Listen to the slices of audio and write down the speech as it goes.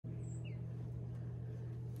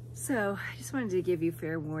So I just wanted to give you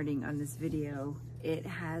fair warning on this video. It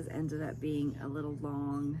has ended up being a little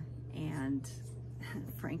long and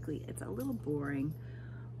frankly, it's a little boring.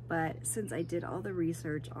 But since I did all the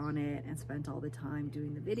research on it and spent all the time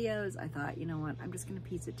doing the videos, I thought, you know what, I'm just gonna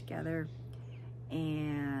piece it together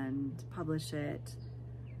and publish it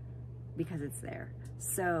because it's there.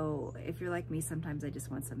 So if you're like me, sometimes I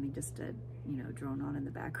just want something just to, you know, drone on in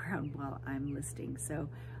the background while I'm listing. So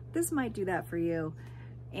this might do that for you.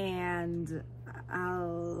 And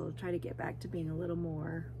I'll try to get back to being a little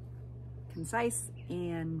more concise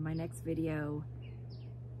in my next video.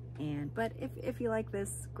 But if you like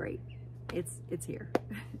this, great. It's here.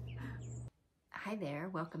 Hi there,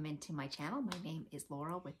 welcome into my channel. My name is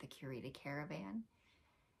Laurel with the Curated Caravan.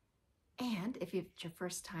 And if it's your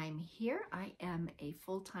first time here, I am a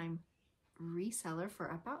full-time reseller for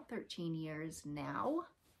about 13 years now,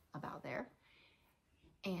 about there.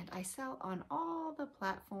 And I sell on all the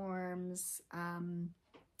platforms.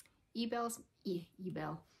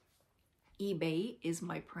 eBay is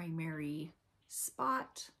my primary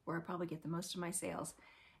spot where I probably get the most of my sales.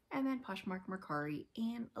 And then Poshmark, Mercari,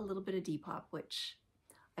 and a little bit of Depop, which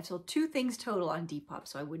I've sold 2 things total on Depop,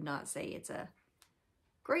 so I would not say it's a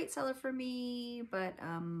great seller for me, but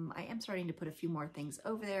I am starting to put a few more things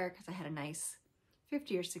over there because I had a nice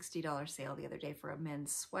 $50 or $60 sale the other day for a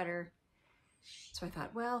men's sweater. So I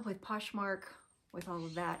thought, well, with Poshmark, with all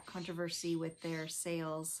of that controversy with their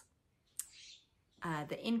sales,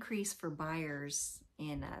 the increase for buyers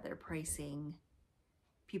in their pricing,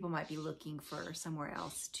 people might be looking for somewhere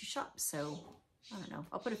else to shop. So I don't know,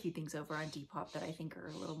 I'll put a few things over on Depop that I think are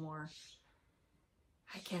a little more,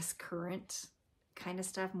 I guess, current kind of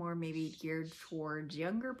stuff, more maybe geared towards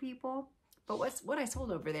younger people. But what I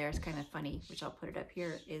sold over there is kind of funny, which I'll put it up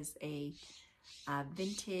here, is a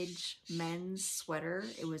vintage men's sweater.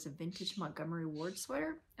 It was a vintage Montgomery Ward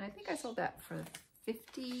sweater, and I think I sold that for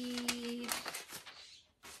 50,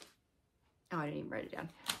 oh, I didn't even write it down,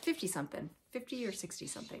 50 something, 50 or 60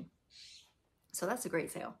 something. So that's a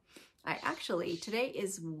great sale. Today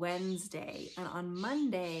is Wednesday, and on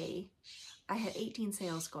Monday I had 18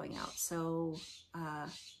 sales going out. So I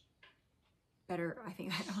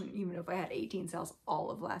don't even know if I had 18 sales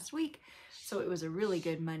all of last week. So it was a really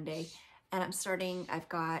good Monday. And I've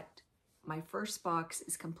got, my first box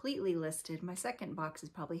is completely listed. My second box is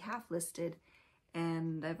probably half listed.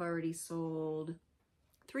 And I've already sold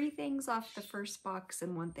 3 things off the first box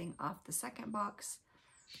and 1 thing off the second box.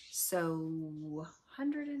 So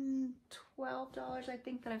 $112, I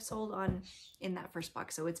think, that I've sold in that first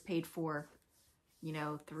box. So it's paid for, you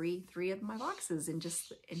know, three of my boxes in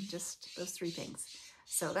just those 3 things.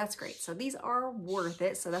 So that's great. So these are worth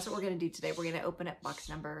it. So that's what we're going to do today. We're going to open up box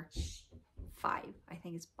number 5. I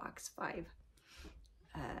think it's box 5.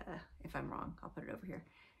 If I'm wrong, I'll put it over here.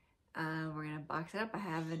 We're going to box it up. I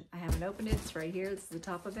haven't opened it. It's right here. This is the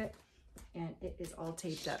top of it. And it is all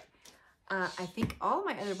taped up. I think all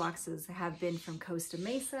my other boxes have been from Costa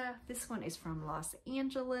Mesa. This one is from Los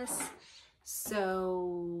Angeles.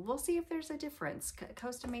 So we'll see if there's a difference.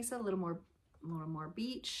 Costa Mesa, a little more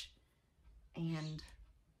beach, and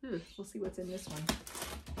we'll see what's in this one.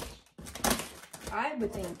 I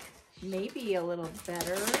would think maybe a little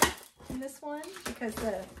better in this one because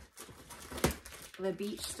the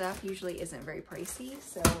beach stuff usually isn't very pricey.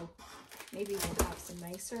 So maybe we'll have some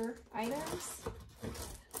nicer items.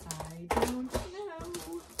 I don't know.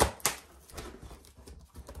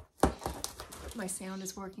 My sound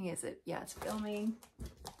is working, is it? Yeah, it's filming.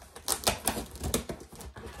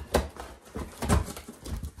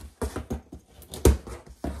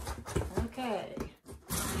 Okay.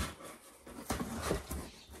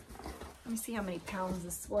 Let me see how many pounds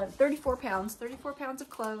this was. 34 pounds, 34 pounds of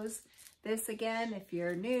clothes. This, again, if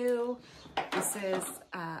you're new, this is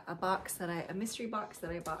a mystery box that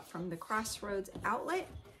I bought from the Crossroads outlet.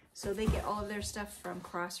 So they get all of their stuff from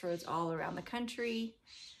Crossroads all around the country.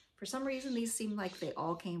 For some reason, these seem like they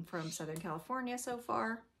all came from Southern California so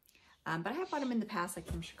far. But I have bought them in the past, like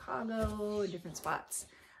from Chicago and different spots.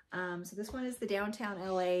 So this one is the downtown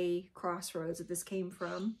LA Crossroads that this came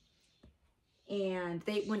from. And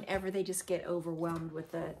whenever they just get overwhelmed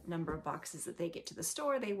with the number of boxes that they get to the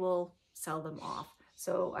store, they will sell them off.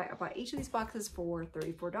 So I bought each of these boxes for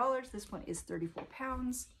 $34. This one is 34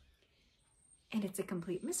 pounds. And it's a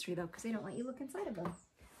complete mystery though, because they don't let you look inside of them.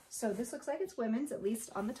 So this looks like it's women's, at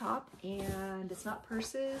least on the top, and it's not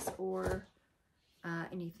purses or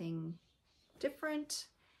anything different.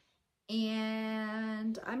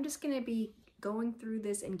 And I'm just going to be going through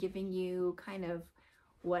this and giving you kind of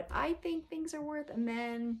what I think things are worth, and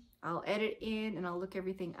then I'll edit in and I'll look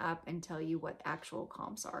everything up and tell you what actual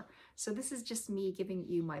comps are. So this is just me giving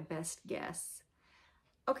you my best guess.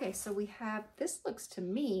 Okay, so we have, this looks to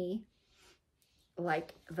me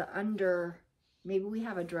like the under, maybe we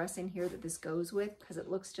have a dress in here that this goes with, because it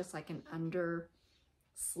looks just like an under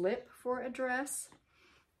slip for a dress.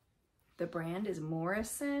 The brand is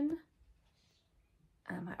Morrison.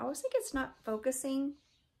 I always think it's not focusing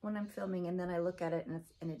when I'm filming, and then I look at it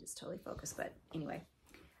and it is totally focused, but anyway.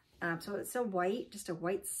 So it's a white, just a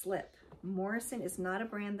white slip. Morrison is not a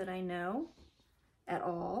brand that I know at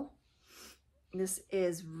all. This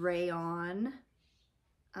is rayon,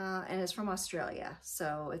 and it's from Australia.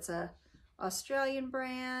 So it's a Australian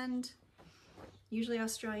brand. Usually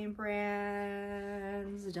Australian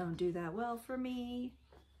brands don't do that well for me,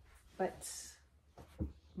 but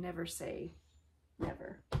never say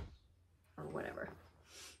never, or whatever.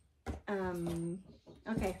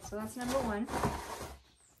 Okay, so that's number one.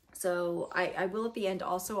 So I will at the end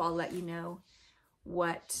also, I'll let you know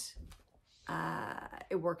what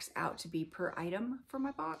it works out to be per item for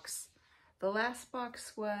my box. The last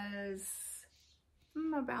box was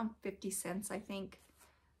around 50 cents, I think.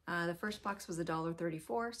 The first box was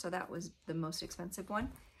 $1.34, so that was the most expensive one.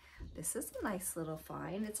 This is a nice little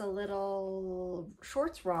find. It's a little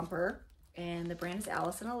shorts romper, and the brand is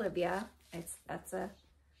Alice and Olivia. That's a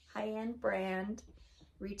high-end brand.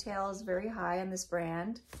 Retail is very high on this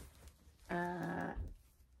brand. And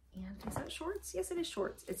is that shorts? Yes, it is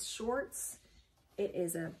shorts. It's shorts. It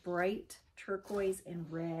is a bright turquoise and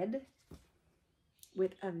red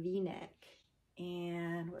with a V-neck.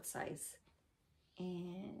 And what size?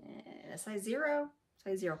 And a size 0.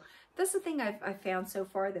 Size 0. That's the thing I've found so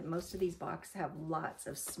far, that most of these boxes have lots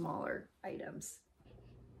of smaller items.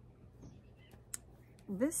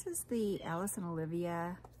 This is the Alice and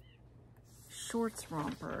Olivia shorts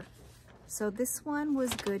romper. So this one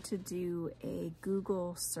was good to do a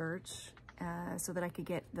Google search so that I could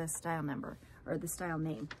get the style number, or the style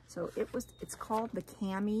name. So it's called the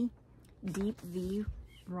Cami Deep V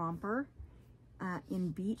Romper in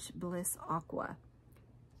Beach Bliss Aqua.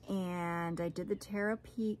 And I did the Terra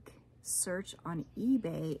Peak search on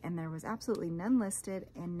eBay, and there was absolutely none listed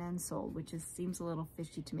and none sold, which seems a little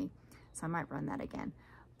fishy to me. So I might run that again.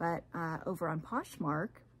 But over on Poshmark,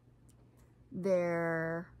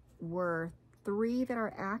 there were 3 that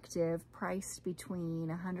are active, priced between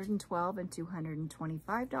 $112 and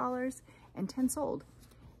 $225, and 10 sold.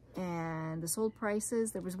 And the sold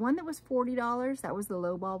prices, there was one that was $40, that was the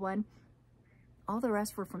lowball one. All the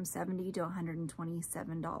rest were from $70 to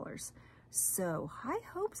 $127. So high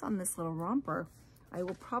hopes on this little romper. I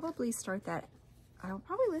will probably start that, I will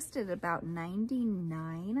probably list it at about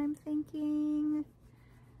 $99, I'm thinking.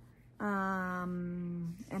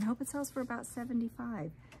 And hope it sells for about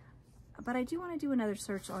 $75. But I do want to do another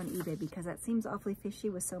search on eBay, because that seems awfully fishy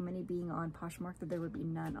with so many being on Poshmark that there would be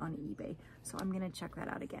none on eBay. So I'm going to check that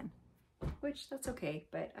out again. Which, that's okay,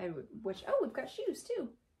 but I would wish, oh, we've got shoes too.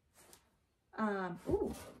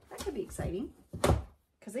 Ooh, that could be exciting,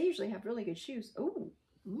 because they usually have really good shoes. Ooh,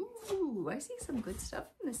 I see some good stuff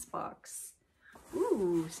in this box.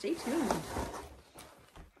 Ooh, stay tuned.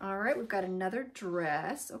 All right, we've got another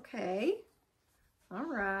dress. Okay. All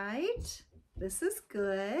right. This is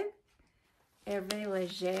good. Hervé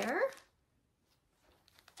Léger.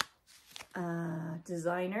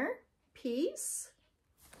 Designer piece.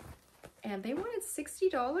 And they wanted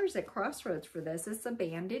 $60 at Crossroads for this. It's a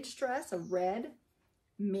bandage dress, a red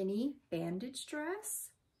mini bandage dress.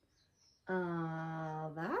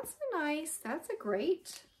 That's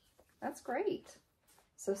great. That's great.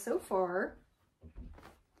 So far,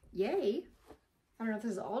 yay. I don't know if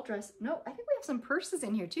this is all dress. No, I think we have some purses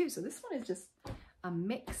in here too. So this one is just a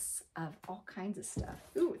mix of all kinds of stuff.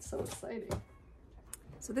 Ooh, it's so exciting.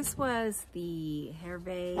 So this was the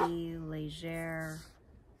Hervé Léger,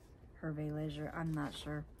 I'm not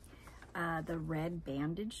sure. The red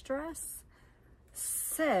bandage dress.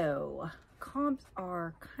 So comps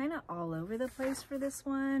are kind of all over the place for this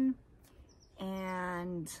one,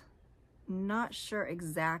 and not sure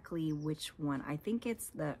exactly which one. I think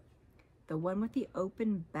it's the one with the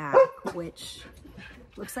open back, which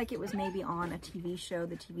looks like it was maybe on a TV show,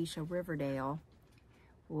 the TV show Riverdale,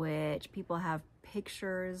 which people have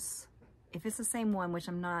pictures. If it's the same one, which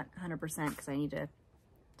I'm not 100% because I need to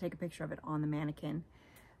take a picture of it on the mannequin.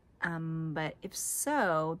 But if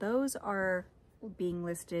so, those are being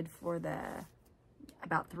listed for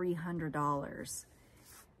about $300.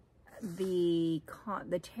 The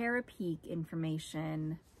Terra Peak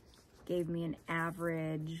information gave me an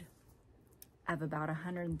average of about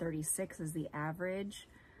 136 is the average,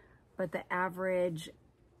 but the average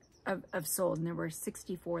of sold, and there were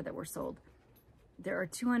 64 that were sold. There are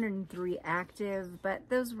 203 active, but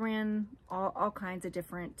those ran all kinds of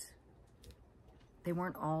different, they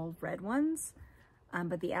weren't all red ones,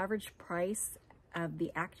 but the average price of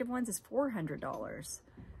the active ones is $400.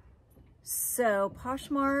 So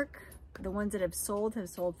Poshmark, the ones that have sold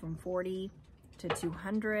from 40 to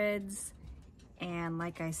 200s. And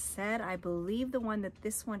like I said, I believe the one that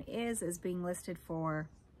this one is being listed for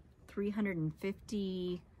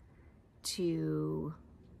 350 to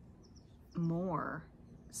more.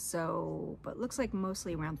 So, but looks like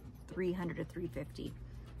mostly around 300 to 350.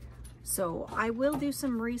 So I will do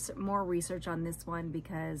some more research on this one,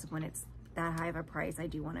 because when it's that high of a price, I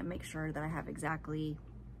do want to make sure that I have exactly,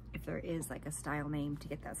 if there is like a style name, to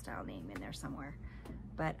get that style name in there somewhere.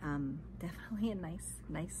 But definitely a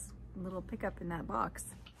nice little pickup in that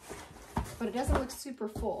box. But it doesn't look super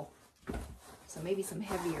full. So maybe some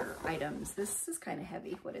heavier items. This is kind of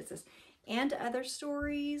heavy. What is this? And Other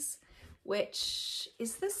Stories, which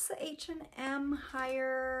is this H&M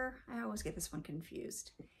higher? I always get this one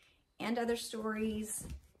confused. And Other Stories,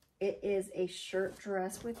 it is a shirt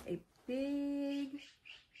dress with a big,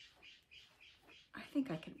 I think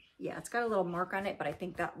I can, yeah, it's got a little mark on it, but I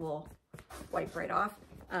think that will wipe right off.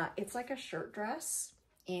 It's like a shirt dress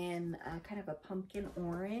in kind of a pumpkin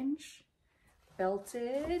orange,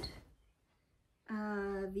 belted,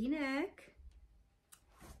 V-neck,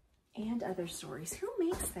 and Other Stories. Who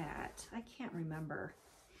makes that? I can't remember.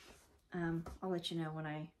 I'll let you know when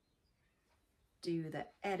I do the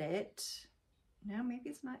edit. No, maybe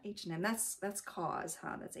it's not H&M. That's Cause,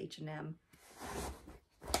 huh? That's H&M.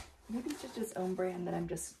 Maybe it's just its own brand that I'm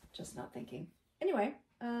just not thinking. Anyway,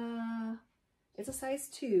 it's a size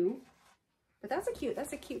 2, but that's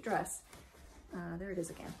a cute dress. There it is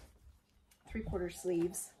again. 3/4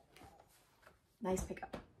 sleeves. Nice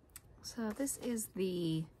pickup. So this is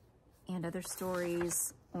the And Other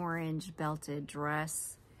Stories orange belted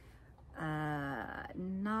dress.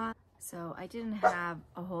 So I didn't have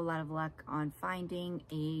a whole lot of luck on finding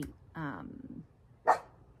a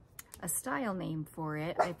style name for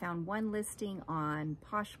it. I found one listing on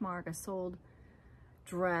Poshmark, a sold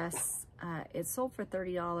dress. It sold for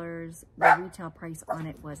 $30. The retail price on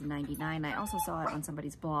it was $99. I also saw it on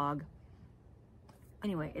somebody's blog.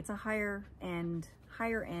 Anyway, it's a higher end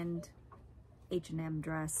H&M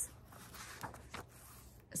dress.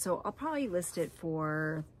 So I'll probably list it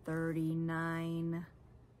for $39,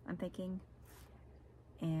 I'm thinking,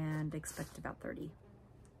 and expect about $30.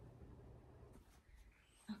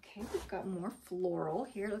 Okay, we've got more floral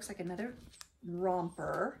here. It looks like another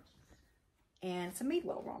romper, and it's a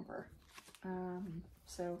Madewell romper.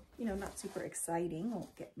 So, you know, not super exciting.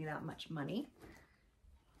 Won't get me that much money,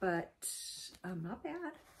 but not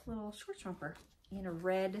bad. Little shorts romper in a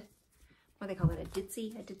red, what do they call it? A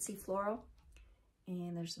ditzy floral.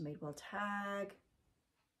 And there's the Madewell tag.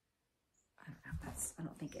 I don't know. I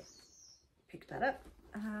don't think it picked that up.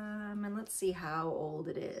 And let's see how old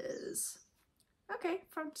it is. Okay,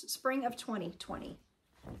 from spring of 2020.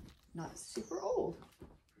 Not super old.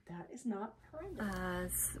 That is not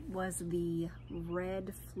horrendous. Was the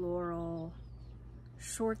red floral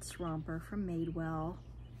shorts romper from Madewell.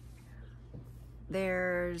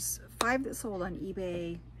 There's 5 that sold on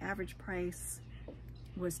eBay. Average price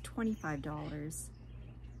was $25,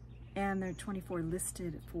 and there are 24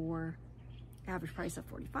 listed for average price of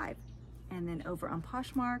 $45. And then over on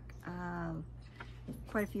Poshmark,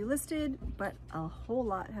 quite a few listed, but a whole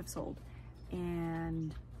lot have sold.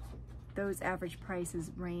 And those average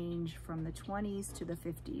prices range from the 20s to the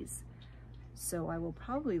 50s. So I will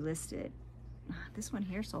probably list it. This one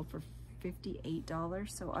here sold for $58,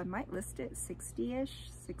 so I might list it 60-ish,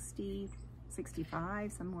 60,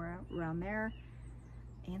 65, somewhere around there,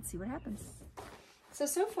 and see what happens.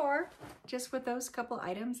 So far, just with those couple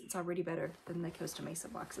items, it's already better than the Costa Mesa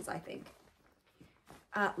boxes, I think.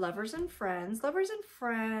 Lovers and Friends. Lovers and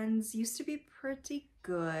Friends used to be pretty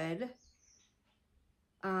good.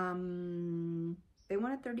 They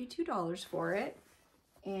wanted $32 for it,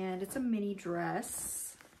 and it's a mini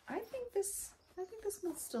dress. I think this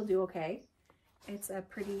will still do okay. It's a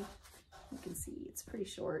pretty, you can see it's pretty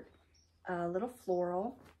short. A little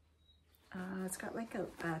floral. It's got like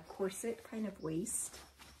a corset kind of waist.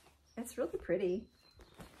 It's really pretty,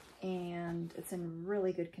 and it's in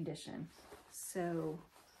really good condition. So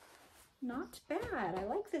not bad. I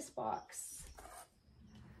like this box.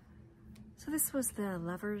 So this was the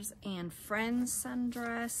Lovers and Friends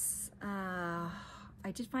sundress.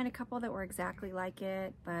 I did find a couple that were exactly like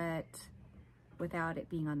it, but without it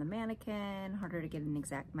being on the mannequin, harder to get an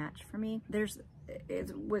exact match for me. There's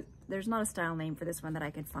not a style name for this one that I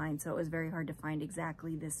could find, so it was very hard to find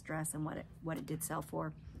exactly this dress and what it did sell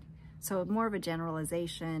for. So more of a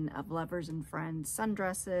generalization of lovers and friends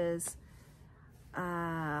sundresses.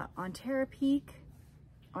 On Terapeak,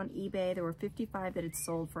 on eBay, there were 55 that had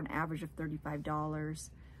sold for an average of $35,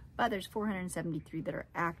 but there's 473 that are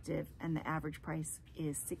active, and the average price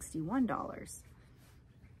is $61.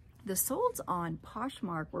 The solds on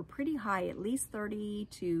Poshmark were pretty high, at least 30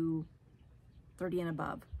 and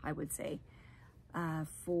above, I would say,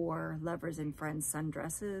 for lovers and friends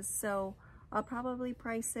sundresses. So I'll probably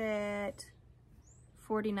price it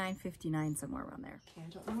 $49.59, somewhere around there. Okay, I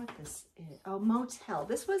don't know what this is. Oh, Motel.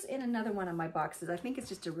 This was in another one of my boxes. I think it's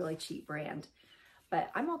just a really cheap brand,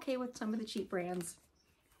 but I'm okay with some of the cheap brands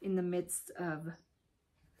in the midst of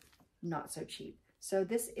not so cheap. So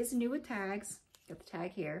this is new with tags. Got the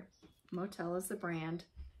tag here. Motel is the brand.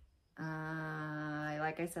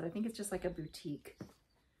 Like I said, I think it's just like a boutique,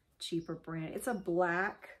 cheaper brand. It's a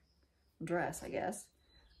black dress, I guess,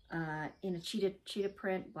 in a cheetah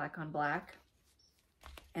print, black on black.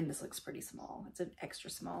 And this looks pretty small. It's an extra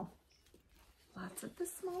small. Lots of the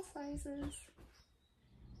small sizes.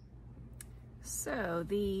 So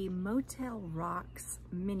the Motel Rocks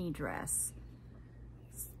mini dress.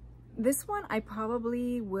 This one I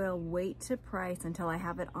probably will wait to price until I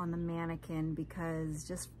have it on the mannequin, because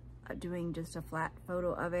just doing just a flat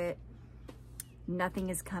photo of it, nothing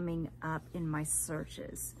is coming up in my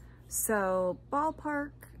searches. So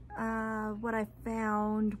ballpark, what I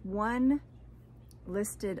found, one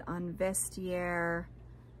listed on Vestiaire.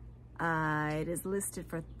 It is listed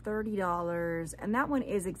for $30, and that one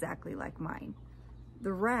is exactly like mine.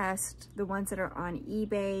 The rest, the ones that are on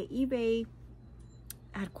eBay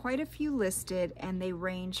had quite a few listed, and they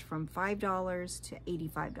range from $5 to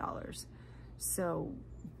 $85. So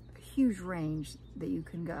huge range that you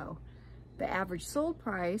can go. The average sold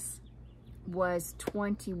price was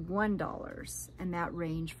 $21, and that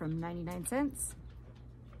ranged from 99 cents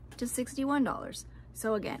to $61.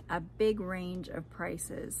 So again, a big range of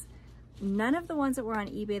prices. None of the ones that were on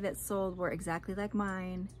eBay that sold were exactly like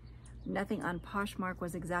mine. Nothing on Poshmark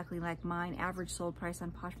was exactly like mine. Average sold price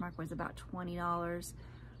on Poshmark was about $20.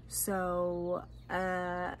 So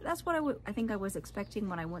that's what I think I was expecting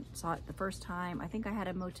when I saw it the first time. I think I had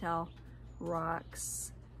a Motel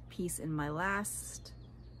Rocks piece in my last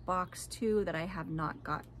box too that I have not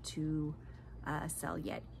got to sell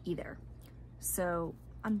yet either. So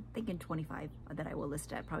I'm thinking 25 that I will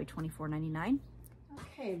list at, probably $24.99.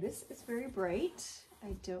 Okay, this is very bright.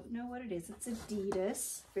 I don't know what it is. It's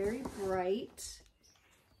Adidas, very bright.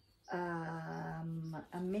 A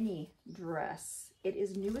mini dress. It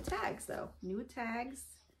is new with tags though. New with tags,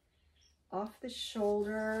 off the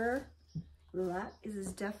shoulder. That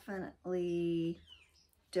is definitely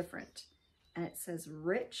different. And it says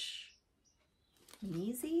Rich and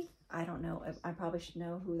Easy. I don't know. I probably should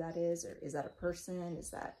know who that is, or is that a person? Is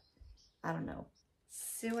that, I don't know.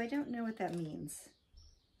 So I don't know what that means.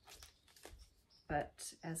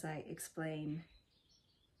 But as I explain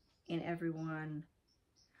in everyone,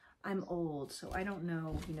 I'm old, so I don't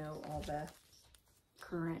know, you know, all the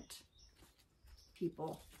current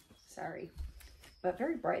people. Sorry. But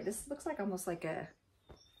very bright. This looks like almost like a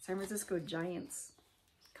San Francisco Giants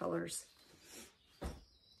colors.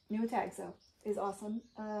 New tags though. Is awesome.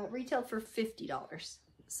 Retailed for $50.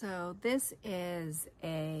 So this is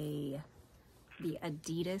the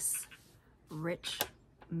Adidas Rich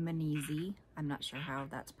Manisi. I'm not sure how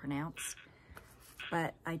that's pronounced,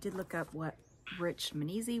 but I did look up what Rich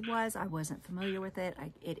Manisi was. I wasn't familiar with it.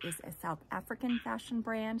 It is a South African fashion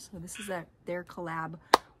brand. So this is their collab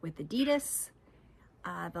with Adidas.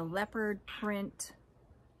 The leopard print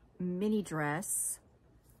mini dress.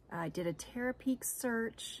 I did a Terapeak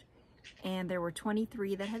search, and there were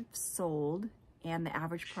 23 that had sold, and the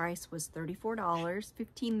average price was $34,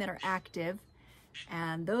 15 that are active,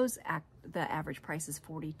 and the average price is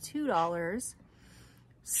 $42.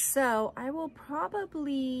 So I will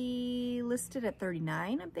probably list it at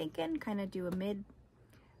 $39, I'm thinking, kind of do a mid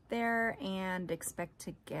there, and expect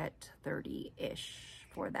to get 30-ish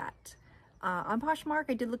for that. On Poshmark,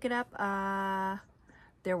 I did look it up.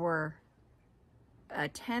 There were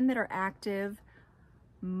 10 that are active,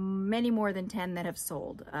 many more than 10 that have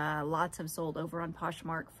sold. Lots have sold over on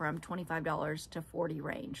Poshmark from $25 to $40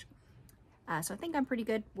 range. So I think I'm pretty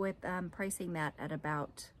good with pricing that at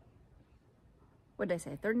about, what did I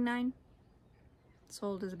say, 39?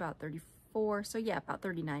 Sold is about 34. So yeah, about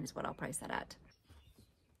 39 is what I'll price that at.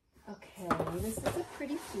 Okay, this is a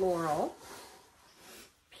pretty floral,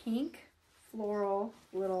 pink floral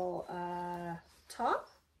little top.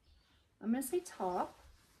 I'm gonna say top.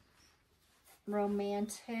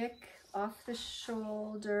 Romantic, off the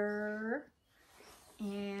shoulder.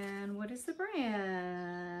 And what is the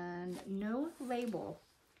brand? No label.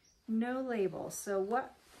 No label. So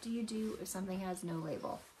what do you do if something has no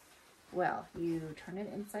label? Well, you turn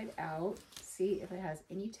it inside out, see if it has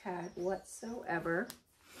any tag whatsoever.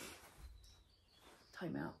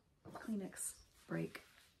 Time out. Kleenex break.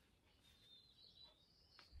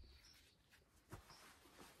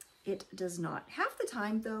 It does not. Half the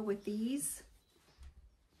time though with these,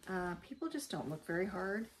 people just don't look very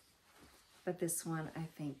hard. But this one, I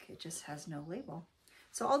think it just has no label.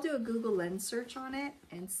 So I'll do a Google Lens search on it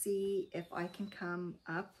and see if I can come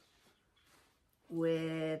up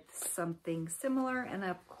with something similar. And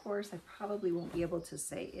of course, I probably won't be able to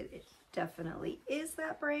say it definitely is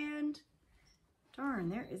that brand. Darn,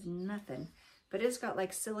 there is nothing. But it's got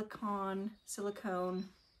like silicone, you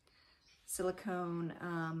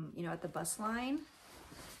know, at the bus line.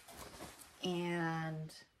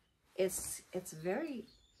 And it's very,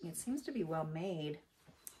 it seems to be well made.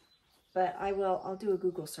 But I'll do a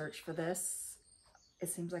Google search for this. It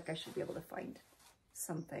seems like I should be able to find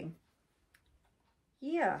something.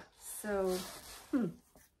 Yeah, so,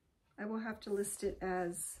 I will have to list it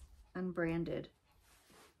as unbranded.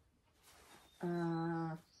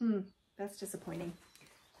 That's disappointing.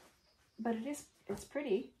 But it's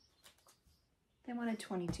pretty. They wanted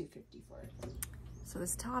 $22.50 for it. So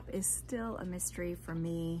this top is still a mystery for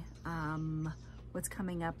me. What's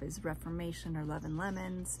coming up is Reformation or Love and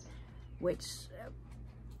Lemons, which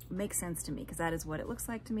makes sense to me because that is what it looks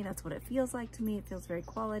like to me. That's what it feels like to me. It feels very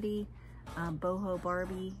quality. Boho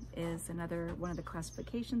Barbie is another one of the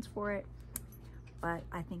classifications for it. But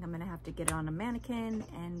I think I'm gonna have to get it on a mannequin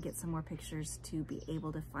and get some more pictures to be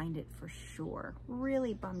able to find it for sure.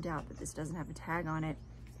 Really bummed out that this doesn't have a tag on it.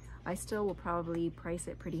 I still will probably price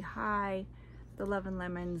it pretty high. The Love and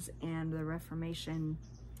Lemons and the Reformation,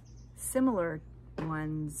 similar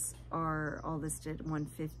ones are all listed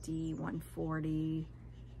 $150, $140,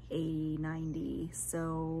 $80, $90.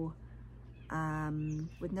 So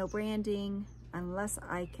with no branding, unless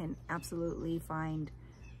I can absolutely find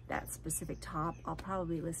that specific top, I'll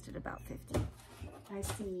probably list it about $50. I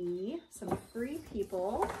see some Free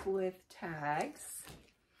People with tags.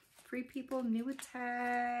 Free People new with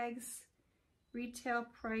tags. Retail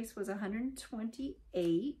price was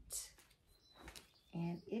 $128.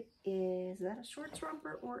 And it is that a shorts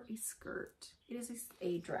romper or a skirt? It is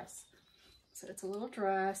a dress. So it's a little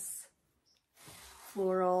dress,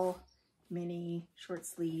 floral, mini, short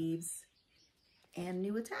sleeves, and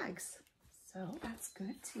new with tags. So that's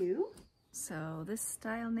good too. So this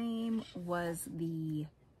style name was the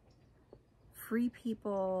Free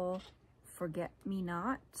People Forget Me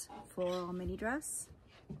Not floral mini dress.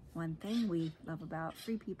 One thing we love about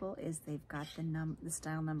Free People is they've got the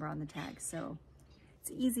style number on the tag. So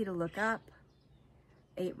it's easy to look up.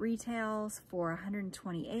 It retails for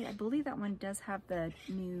 $128. I believe that one does have the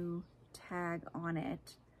new tag on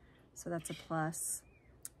it. So that's a plus.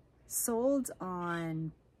 Sold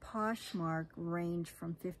on Poshmark range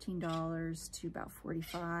from $15 to about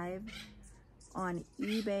 $45. On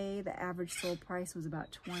eBay, the average sold price was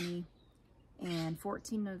about $20, and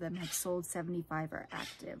 14 of them have sold. 75 are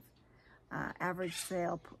active. Average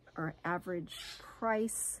sale or average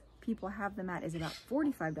price people have them at is about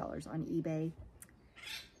 $45 on eBay,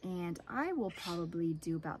 and I will probably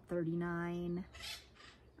do about $39.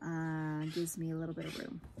 Gives me a little bit of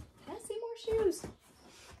room. Can I see more shoes?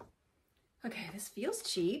 Okay, this feels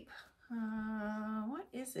cheap. What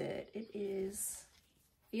is it? It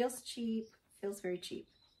feels cheap, feels very cheap.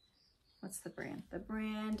 What's the brand? The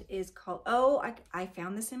brand is called, oh, I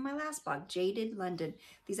found this in my last blog, Jaded London.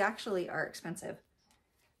 These actually are expensive.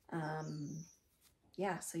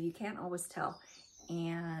 Yeah, so you can't always tell.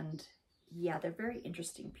 And yeah, they're very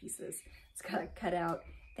interesting pieces. It's got a cutout.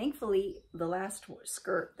 Thankfully, the last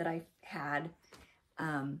skirt that I had,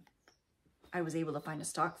 I was able to find a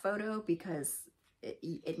stock photo because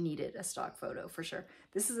it needed a stock photo for sure.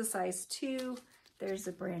 This is a size 2. There's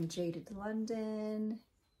the brand Jaded London.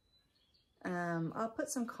 I'll put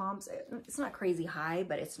some comps. It's not crazy high,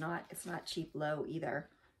 but it's not cheap low either.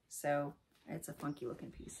 So it's a funky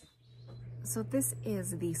looking piece. So this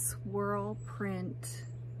is the swirl print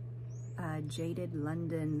Jaded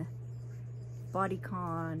London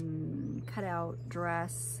bodycon cutout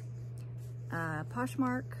dress.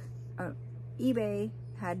 Poshmark, eBay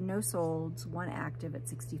had no solds, 1 active at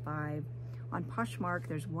 65. On Poshmark,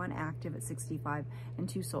 there's 1 active at 65 and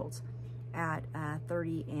 2 solds at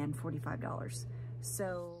 $30 and $45.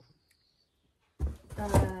 So,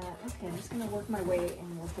 okay, I'm just gonna work my way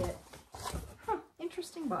and we'll get,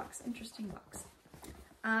 interesting box, interesting box.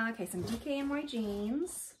 Okay, some DKNY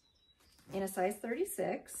jeans in a size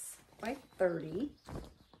 36 by 30.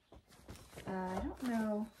 I don't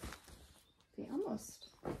know,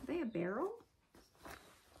 are they a barrel?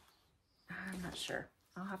 I'm not sure.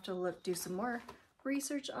 I'll have to do some more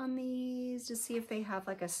research on these to see if they have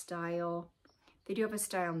like a style. They do have a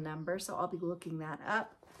style number, so I'll be looking that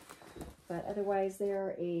up. But otherwise,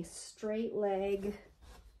 they're a straight leg,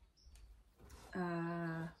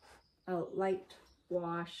 a light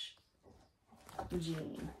wash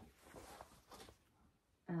jean.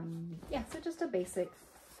 Yeah, so just a basic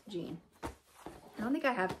jean. I don't think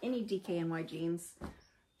I have any DKNY jeans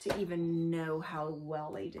to even know how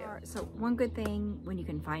well they do. So one good thing when you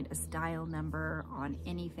can find a style number on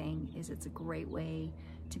anything is it's a great way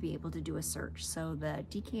to be able to do a search. So the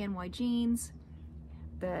DKNY jeans,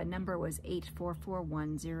 the number was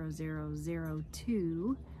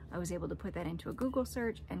 844100002. I was able to put that into a Google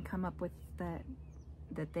search and come up with that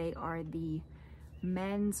they are the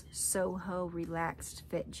men's Soho relaxed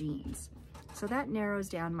fit jeans. So that narrows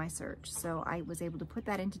down my search. So I was able to put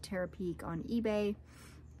that into Terapeak on eBay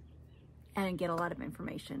and get a lot of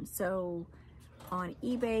information. So on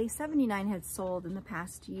eBay, 79 had sold in the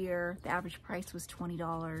past year. The average price was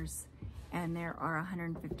 $20, and there are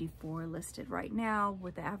 154 listed right now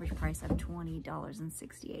with the average price of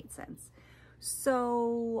 $20.68.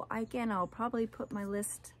 So again, I'll probably put my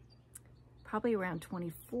list probably around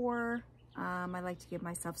 24. I like to give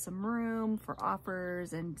myself some room for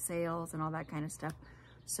offers and sales and all that kind of stuff.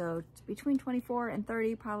 So between 24 and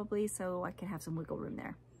 30 probably, so I can have some wiggle room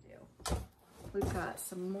there. We've got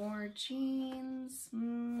some more jeans.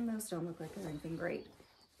 Those don't look like they're anything great,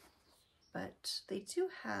 but they do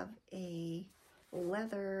have a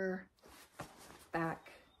leather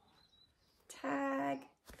back tag.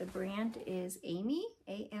 The brand is Amy,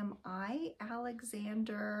 A-M-I,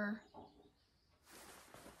 Alexander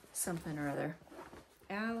something or other.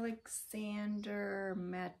 Alexander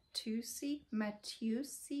Matusi.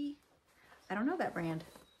 I don't know that brand.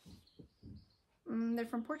 They're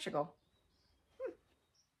from Portugal.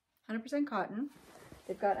 100% cotton.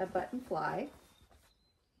 They've got a button fly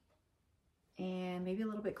and maybe a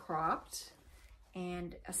little bit cropped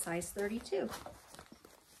and a size 32.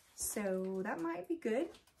 So that might be good.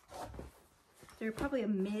 They're probably a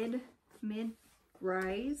mid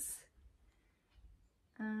rise.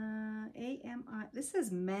 AMI. This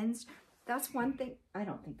is men's. That's one thing. I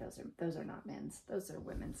don't think those are not men's. Those are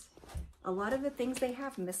women's. A lot of the things they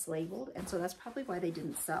have mislabeled, and so that's probably why they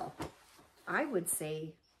didn't sell. I would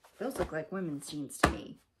say those look like women's jeans to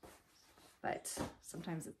me, but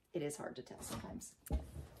sometimes it is hard to tell sometimes.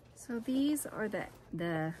 So these are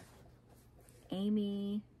the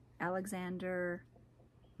Amy Alexander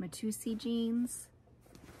Matusi jeans.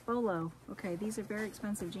 Bolo. Okay, these are very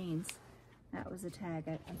expensive jeans. That was a tag.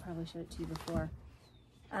 I probably showed it to you before.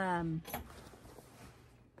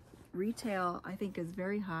 Retail, I think, is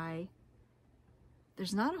very high.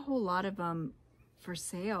 There's not a whole lot of them for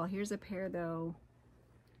sale. Here's a pair, though,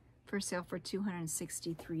 for sale for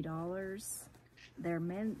 $263.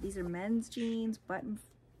 These are men's jeans, button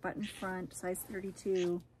front, size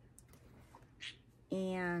 32.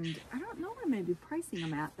 And I don't know what I'm going to be pricing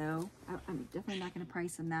them at, though. I'm definitely not going to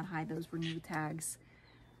price them that high. Those were new tags.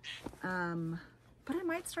 But I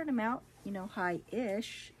might start them out, you know,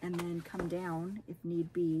 high-ish and then come down if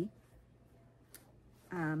need be.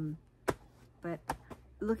 But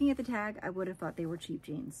looking at the tag, I would have thought they were cheap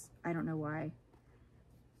jeans. I don't know why.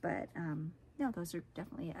 But, no, those are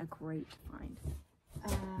definitely a great find.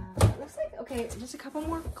 Looks like, okay, just a couple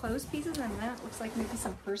more clothes pieces, and that looks like maybe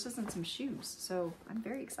some purses and some shoes. So I'm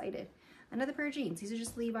very excited. Another pair of jeans. These are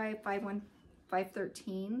just Levi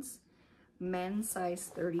 513s. Men's size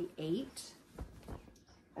 38,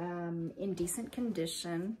 in decent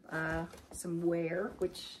condition, some wear,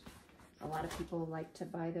 which a lot of people like to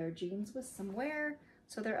buy their jeans with some wear.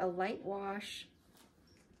 So they're a light wash.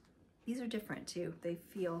 These are different too. They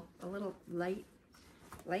feel a little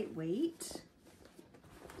lightweight,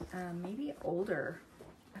 maybe older.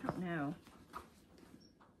 I don't know.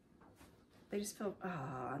 They just feel,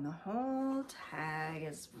 and the whole tag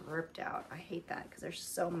is ripped out. I hate that because there's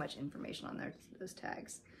so much information on those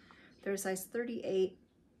tags. They're a size 38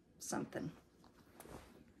 something.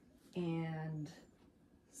 And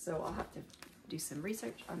so I'll have to do some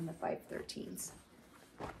research on the 513s.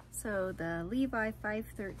 So the Levi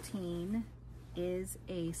 513 is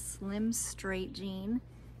a slim straight jean,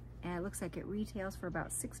 and it looks like it retails for about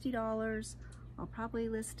 $60. I'll probably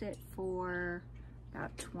list it for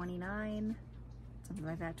about 29, something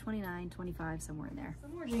like that, 29, 25, somewhere in there.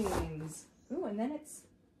 Some more jeans. Ooh, and then it's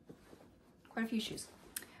quite a few shoes.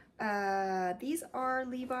 These are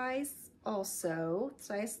Levi's also,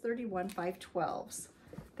 size 31, 512s.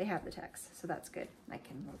 They have the text, so that's good. I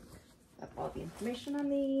can look up all the information on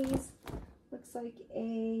these. Looks like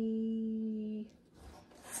a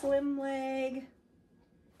slim leg,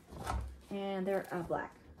 and they're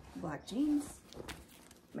black jeans,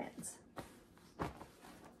 men's.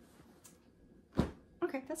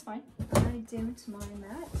 Okay, that's fine. I didn't mind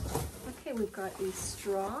that. Okay, we've got a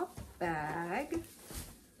straw bag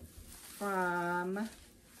from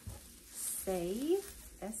Saie,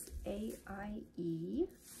 S-A-I-E.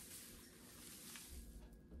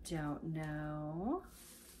 Don't know.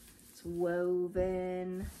 It's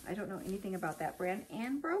woven. I don't know anything about that brand.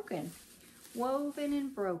 And broken. Woven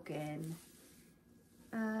and broken.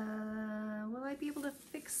 Will I be able to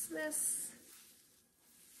fix this?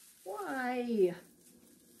 Why?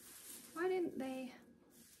 Why didn't they?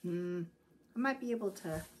 I might be able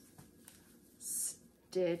to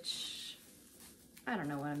stitch. I don't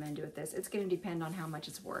know what I'm going to do with this. It's going to depend on how much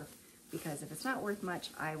it's worth, because if it's not worth much,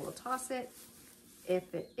 I will toss it.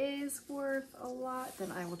 If it is worth a lot,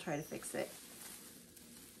 then I will try to fix it,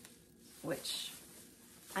 which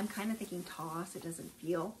I'm kind of thinking toss. It doesn't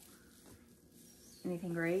feel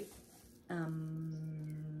anything great, but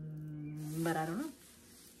I don't know.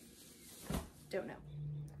 Don't know.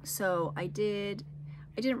 So I didn't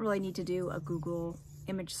really need to do a Google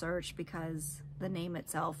image search because the name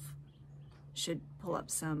itself should pull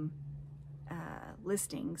up some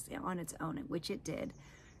listings on its own, which it did.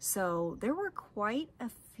 So there were quite a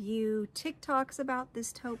few TikToks about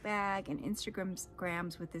this tote bag and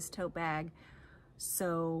Instagrams with this tote bag.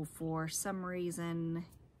 So for some reason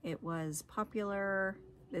it was popular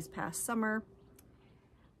this past summer.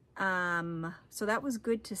 So that was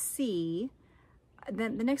good to see.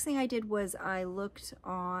 Then the next thing I did was I looked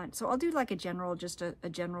on, so I'll do like a general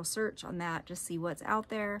search on that, just see what's out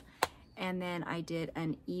there. And then I did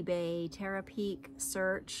an eBay Terapeak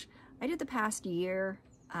search. I did the past year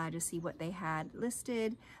to see what they had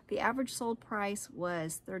listed. The average sold price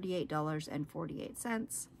was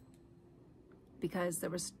 $38.48 because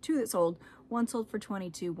there was two that sold. One sold for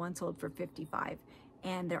 $22, one sold for $55,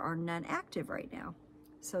 and there are none active right now.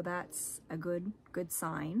 So that's a good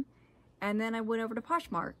sign. And then I went over to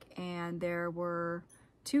Poshmark, and there were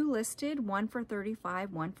 2 listed, one for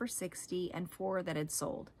 $35, one for $60, and 4 that had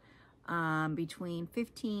sold between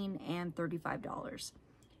 $15 and $35.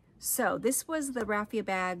 So this was the raffia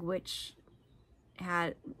bag, which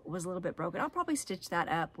was a little bit broken. I'll probably stitch that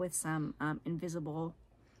up with some invisible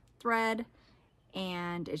thread,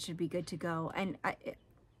 and it should be good to go. And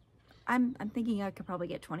I'm thinking I could probably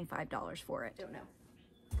get $25 for it. Don't know.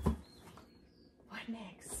 What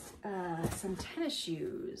next? Some tennis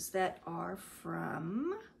shoes that are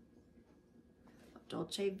from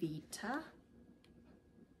Dolce Vita.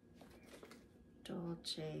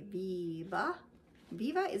 Dolce Viva.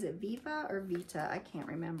 Viva? Is it Viva or Vita? I can't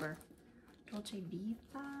remember. Dolce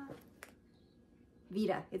Viva?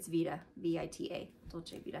 Vita. It's Vita. V-I-T-A.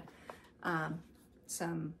 Dolce Vita.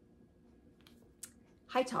 Some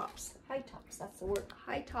high tops. High tops. That's the word.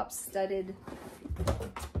 High top studded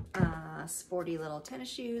sporty little tennis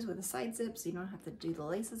shoes with a side zip, so you don't have to do the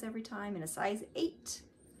laces every time, in a size 8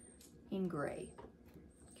 in gray.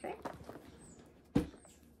 Okay.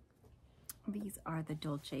 These are the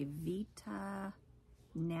Dolce Vita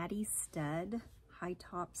Natty Stud high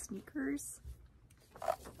top sneakers.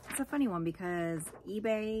 It's a funny one because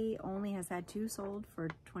eBay only has had 2 sold for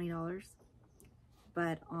 $20,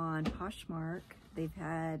 but on Poshmark they've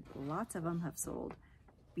had lots of them have sold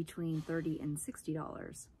between $30 and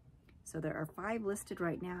 $60. So there are 5 listed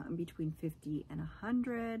right now in between $50 and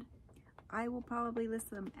 $100. I will probably list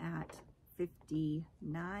them at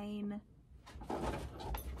 $59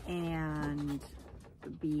 and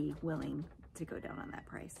be willing to go down on that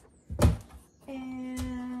price.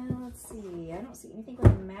 And let's see, I don't see anything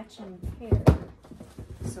with a matching pair.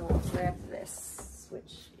 So I'll grab this,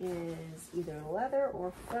 which is either leather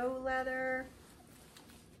or faux leather.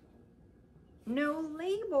 No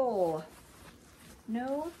label.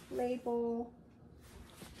 No label.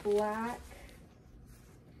 Black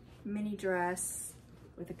mini dress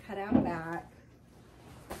with a cutout back.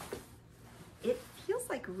 It feels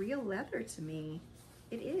like real leather to me.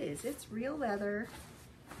 It is. It's real leather.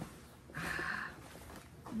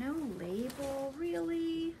 No label,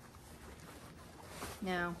 really?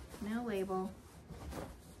 No, no label.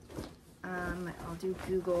 I'll do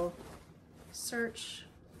Google search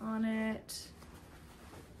on it.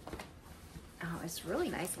 Oh, it's really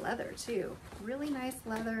nice leather too. Really nice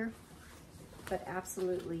leather, but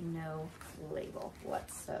absolutely no label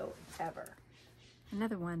whatsoever.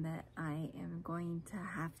 Another one that I am going to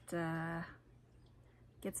have to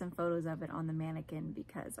get some photos of it on the mannequin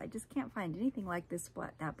because I just can't find anything like this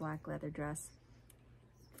that black leather dress.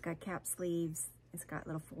 It's got cap sleeves, it's got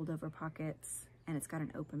little fold over pockets, and it's got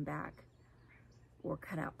an open back or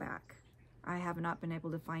cutout back. I have not been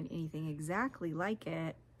able to find anything exactly like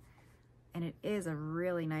it, and it is a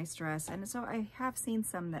really nice dress. And so I have seen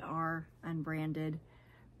some that are unbranded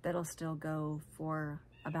that'll still go for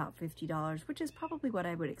about $50, which is probably what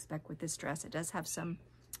I would expect with this dress. It does have some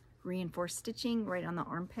reinforced stitching right on the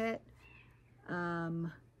armpit,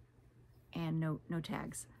 and no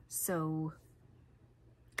tags. So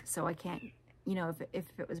I can't, you know, if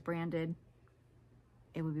it was branded,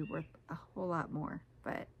 it would be worth a whole lot more,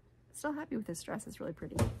 but still happy with this dress. It's really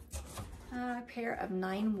pretty. A pair of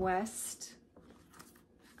 9 West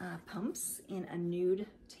pumps in a nude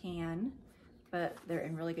tan, but they're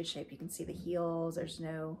in really good shape. You can see the heels. There's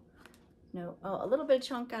no, a little bit of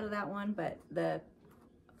chunk out of that one, but the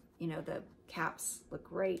caps look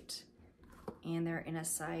great. And they're in a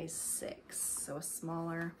size 6, so a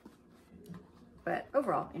smaller, but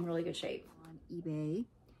overall in really good shape. On eBay,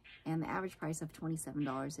 and the average price of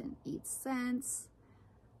 $27.08.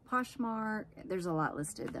 Poshmark, there's a lot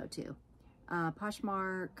listed though too.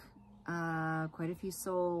 Poshmark, quite a few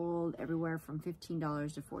sold, everywhere from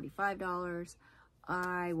 $15 to $45.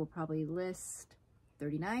 I will probably list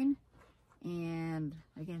 $39, and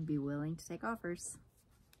again, be willing to take offers.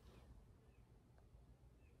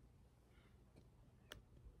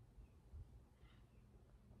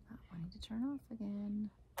 Not wanting to turn off again.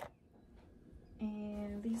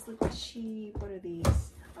 And these look cheap. What are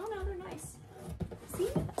these? Oh no, they're nice. See,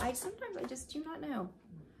 sometimes I just do not know.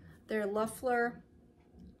 They're Loeffler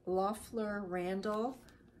Randall.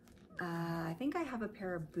 I think I have a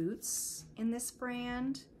pair of boots in this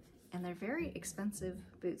brand, and they're very expensive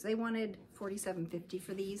boots. They wanted $47.50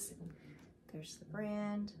 for these. There's the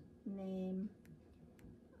brand name.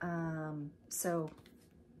 And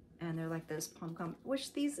they're like those pom-pom,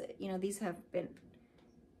 which these have been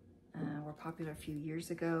were popular a few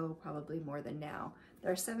years ago, probably more than now.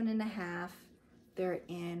 They're 7.5. They're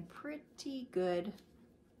in pretty good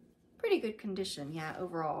condition. Yeah,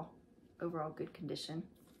 overall good condition.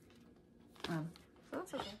 So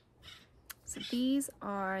that's okay. So these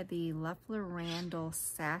are the Loeffler Randall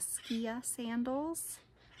Saskia sandals.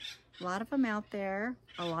 A lot of them out there.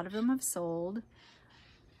 A lot of them have sold.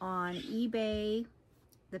 On eBay,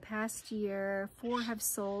 the past year, 4 have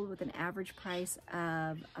sold with an average price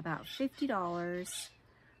of about $50.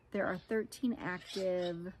 There are 13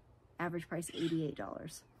 active, average price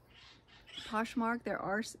 $88. Poshmark, there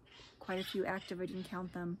are quite a few active. I didn't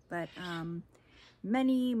count them, but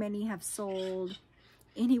many have sold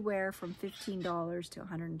anywhere from $15 to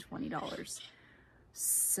 $120.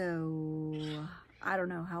 So I don't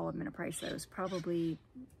know how I'm gonna price those. Probably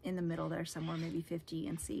in the middle there somewhere, maybe 50,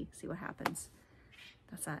 and see what happens.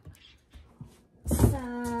 That's that.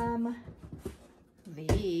 Some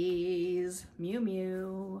these Miu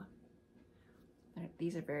Miu.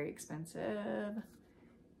 These are very expensive.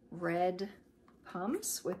 Red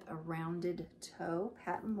pumps with a rounded toe,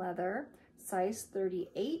 patent leather, size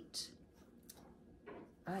 38.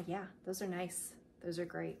 Yeah, those are nice. Those are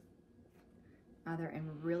great. They're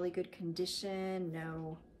in really good condition.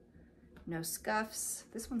 No scuffs.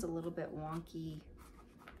 This one's a little bit wonky,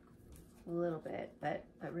 a little bit, but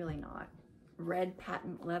really not. Red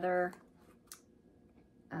patent leather,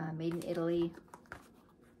 made in Italy.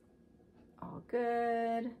 All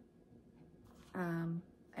good,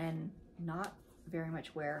 and not very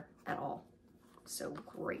much wear at all. So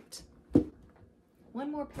great.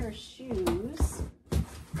 One more pair of shoes.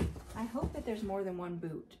 I hope that there's more than one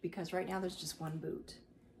boot, because right now there's just one boot.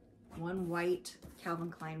 One white Calvin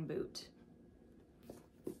Klein boot.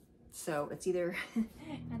 So it's either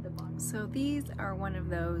at the bottom. So these are one of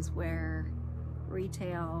those where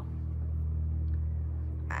retail,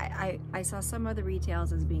 I saw some of the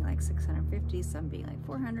retails as being like $650, some being like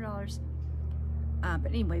 $400. But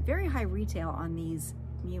anyway, very high retail on these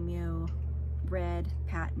Miu Miu red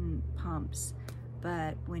patent pumps.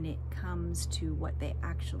 But when it comes to what they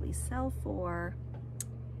actually sell for,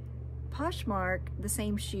 Poshmark, the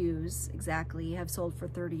same shoes exactly, have sold for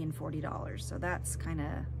 $30 and $40. So that's kind of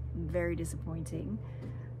very disappointing.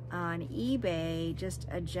 On eBay, just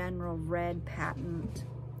a general red patent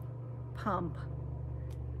pump,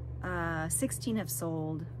 16 have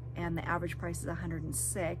sold, and the average price is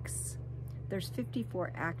 $106. There's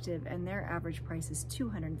 54 active, and their average price is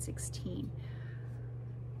 $216.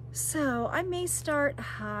 So I may start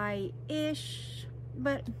high-ish,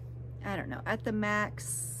 but I don't know. At the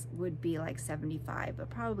max would be like 75, but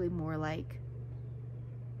probably more like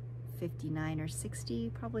 $59 or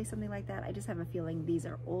 $60, probably something like that. I just have a feeling these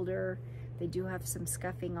are older. They do have some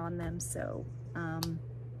scuffing on them, so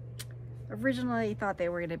originally I thought they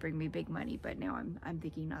were going to bring me big money, but now I'm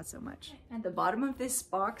thinking not so much. At the bottom of this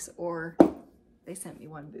box, or they sent me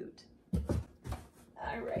one boot.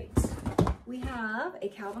 All right, we have a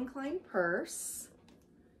Calvin Klein purse,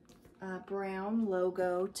 a brown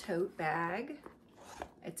logo tote bag.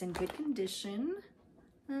 It's in good condition.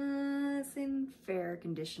 It's in fair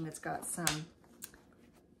condition. It's got some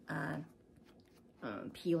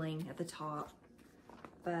peeling at the top,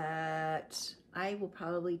 but I will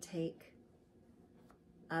probably take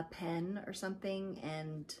a pen or something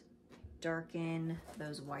and darken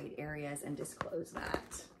those white areas and disclose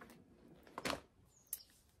that.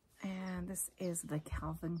 And this is the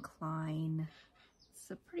Calvin Klein.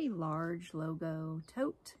 It's a pretty large logo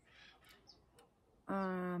tote.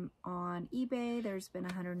 On eBay, there's been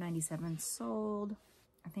 197 sold.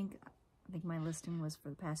 I think my listing was for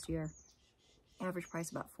the past year. Average price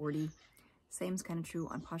about 40. Same's kind of true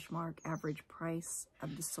on Poshmark. Average price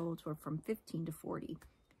of the solds were from 15 to 40.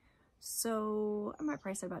 So I might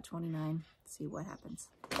price it about 29. See what happens.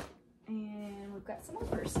 And we've got some more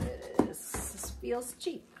purses. This feels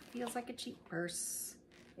cheap. Feels like a cheap purse.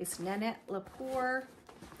 It's Nanette Lepore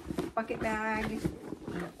bucket bag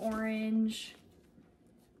in orange.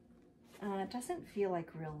 It doesn't feel like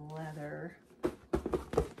real leather.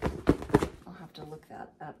 I'll have to look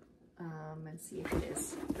that up and see if it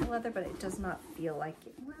is leather, but it does not feel like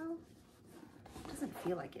it. Well, it doesn't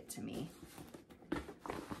feel like it to me.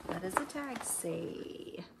 What does the tag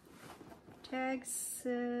say? Tag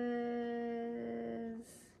says,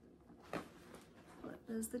 what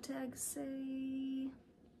does the tag say?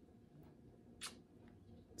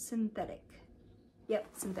 Synthetic. Yep,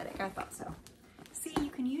 synthetic. I thought so. See, you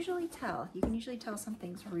can usually tell. You can usually tell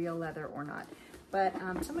something's real leather or not. But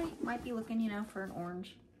somebody might be looking, you know, for an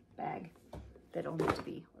orange bag that'll need to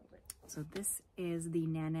be. So this is the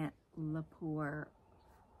Nanette Lepore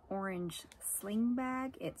orange sling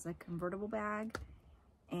bag. It's a convertible bag,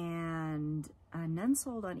 and none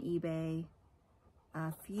sold on eBay.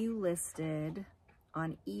 A few listed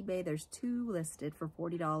on eBay. There's 2 listed for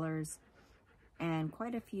 $40, and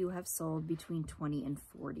quite a few have sold between $20 and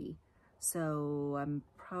 $40. So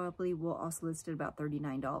probably will also list at about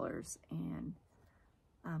 $39 and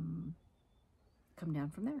come down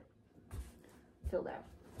from there. Filled out.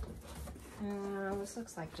 This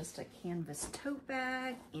looks like just a canvas tote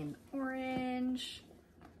bag in orange.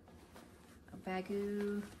 A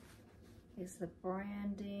Bagoo is the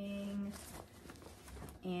branding,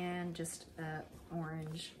 and just a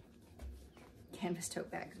orange canvas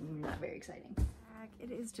tote bag. Not very exciting.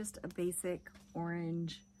 It is just a basic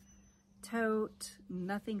orange tote,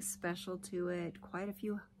 nothing special to it. Quite a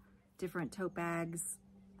few different tote bags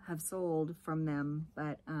have sold from them,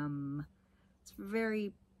 but it's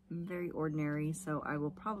very, very ordinary, so I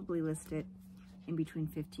will probably list it in between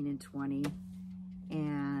 15 and 20,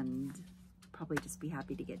 and probably just be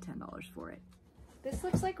happy to get $10 for it. This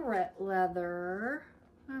looks like red leather,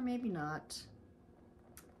 or maybe not.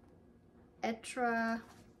 Etra,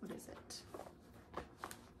 what is it?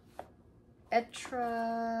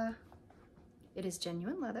 Etra, it is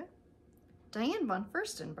genuine leather. Diane von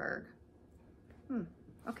Furstenberg.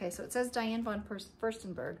 Okay, so it says Diane von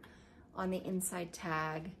Furstenberg on the inside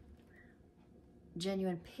tag.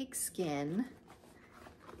 Genuine pigskin.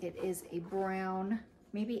 It is a brown,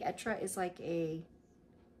 maybe Etra is like a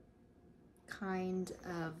kind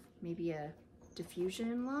of, maybe a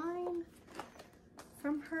diffusion line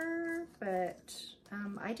from her, but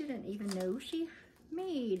I didn't even know she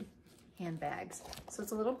made handbags. So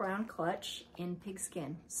it's a little brown clutch in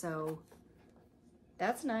pigskin. So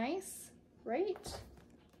that's nice, right?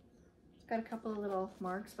 It's got a couple of little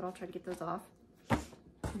marks, but I'll try to get those off.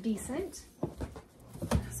 Decent.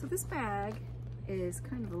 So this bag is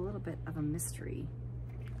kind of a little bit of a mystery,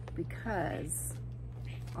 because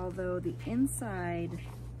although the inside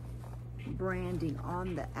branding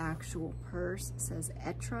on the actual purse says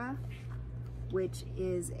Etra, which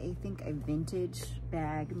is, I think, a vintage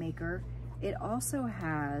bag maker, it also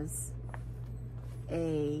has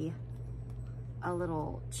a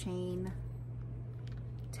little chain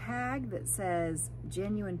tag that says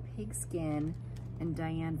genuine pigskin and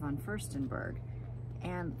Diane von Furstenberg.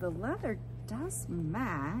 And the leather does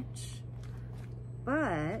match,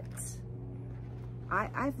 but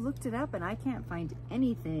I've looked it up and I can't find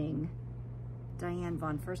anything Diane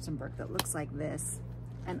von Furstenberg that looks like this.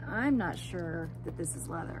 And I'm not sure that this is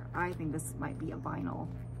leather. I think this might be a vinyl,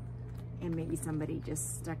 and maybe somebody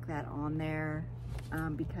just stuck that on there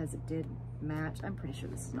because it did match. I'm pretty sure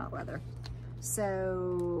this is not leather.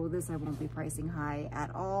 So this I won't be pricing high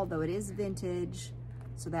at all, though it is vintage.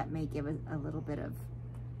 So that may give a little bit of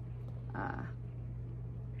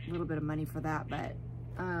money for that, but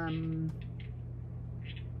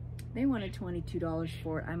they wanted $22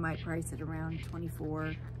 for it. I might price it around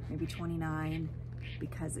 $24, maybe $29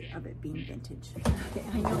 because of it being vintage. Okay,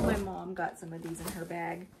 I know my mom got some of these in her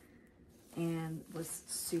bag and was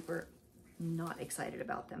super not excited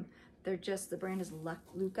about them. They're just, the brand is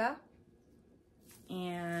Luca,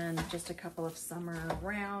 and just a couple of summer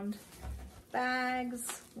round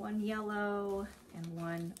bags, one yellow and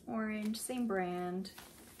one orange, same brand.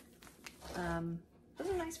 Those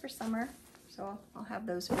are nice for summer, so I'll have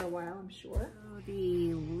those for a while, I'm sure. So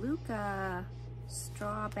the Luca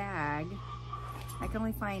straw bag, I can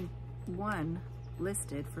only find one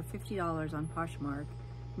listed for $50 on Poshmark,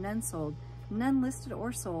 none sold, none listed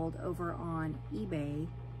or sold over on eBay.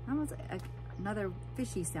 That was another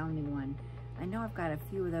fishy sounding one. I know I've got a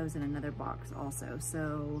few of those in another box also,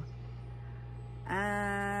 so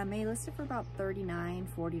may list it for about $39,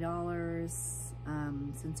 $40,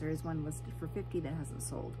 since there is one listed for $50 that hasn't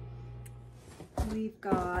sold. We've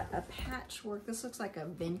got a patchwork. This looks like a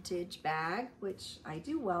vintage bag, which I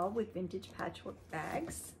do well with vintage patchwork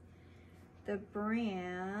bags. The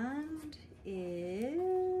brand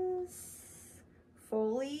is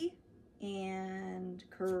Foley and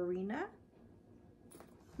Karina.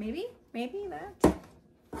 Maybe that.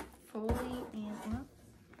 Foley and,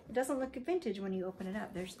 it doesn't look vintage when you open it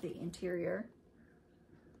up. There's the interior.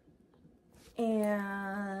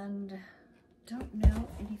 And don't know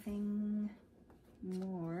anything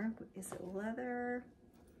more. Is it leather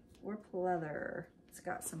or pleather? It's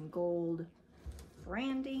got some gold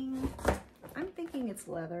branding. I'm thinking it's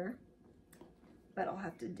leather, but I'll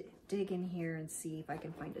have to dig in here and see if I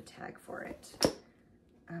can find a tag for it.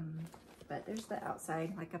 But there's the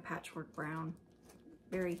outside, like a patchwork brown,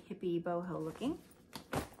 very hippie boho looking.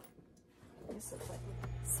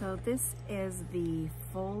 So this is the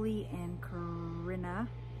Foley and Karina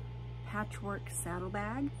patchwork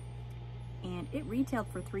saddlebag, and it retailed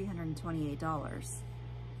for $328,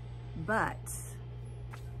 but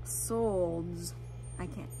solds,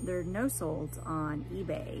 there are no solds on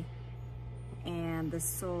eBay, and the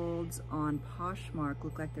solds on Poshmark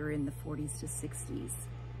look like they're in the 40s to 60s.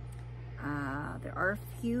 There are a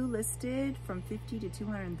few listed from $50 to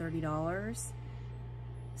 $230.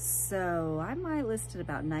 So I might list it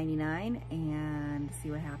about $99 and see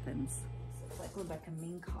what happens. Looks like Rebecca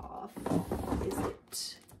Minkoff. Is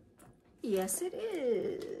it? Yes, it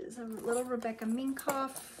is. A little Rebecca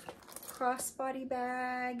Minkoff crossbody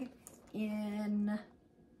bag in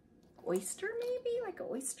oyster, maybe? Like an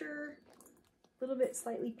oyster, a little bit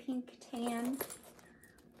slightly pink tan.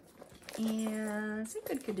 And it's in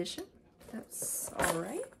good condition. That's all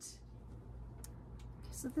right.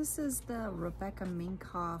 So this is the Rebecca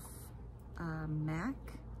Minkoff MAC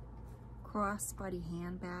crossbody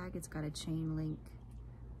handbag. It's got a chain link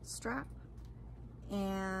strap,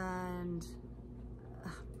 and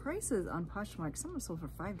prices on Poshmark, some are sold for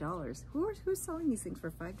 $5. Who's selling these things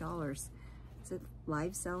for $5? Is it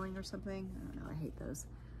live selling or something? I don't know, I hate those.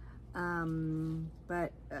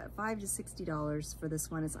 But $5 to $60 for this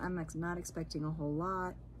one. I'm not expecting a whole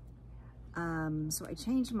lot. So I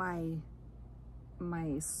changed my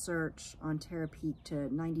search on Terapeak to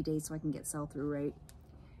 90 days so I can get sell-through rate.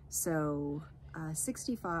 So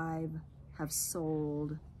 65 have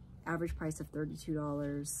sold, average price of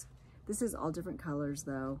 $32. This is all different colors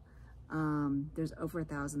though. There's over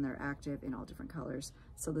 1,000 that are active in all different colors.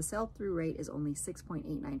 So the sell-through rate is only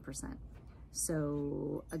 6.89%.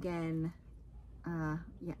 So again,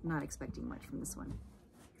 yeah, not expecting much from this one.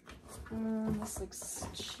 This looks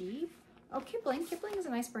cheap. Oh, Kipling. Kipling is a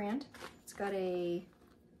nice brand. It's got a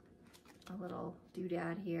little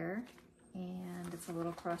doodad here, and it's a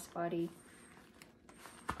little crossbody,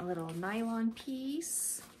 a little nylon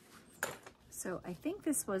piece. So I think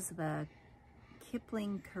this was the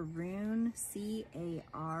Kipling Caroon, C-A-R-O-U-N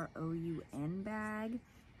bag,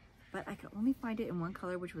 but I could only find it in one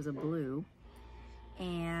color, which was a blue,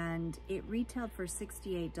 and it retailed for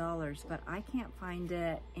 $68, but I can't find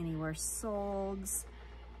it anywhere sold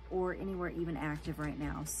or anywhere even active right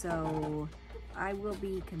now. So I will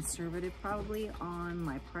be conservative probably on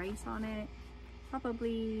my price on it,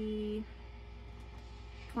 probably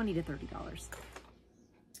 $20 to $30.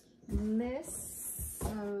 And this,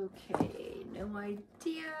 okay, no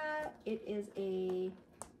idea. It is a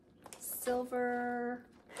silver,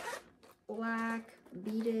 black,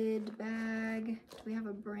 beaded bag. Do we have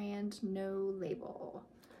a brand? No label.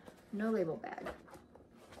 No label bag.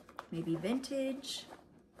 Maybe vintage,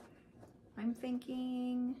 I'm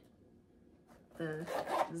thinking. The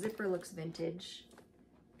zipper looks vintage,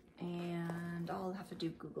 and I'll have to do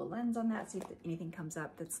Google Lens on that, see if anything comes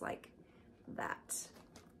up that's like that.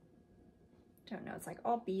 Don't know, it's like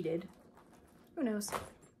all beaded. Who knows?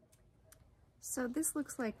 So this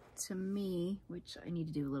looks like, to me, which I need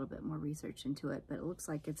to do a little bit more research into it, but it looks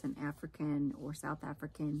like it's an African or South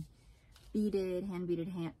African beaded, hand-beaded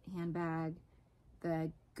handbag.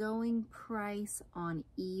 The going price on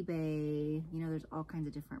eBay, you know, there's all kinds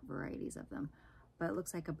of different varieties of them, but it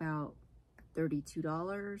looks like about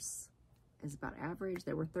 $32 is about average.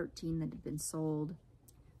 There were 13 that had been sold.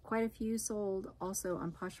 Quite a few sold also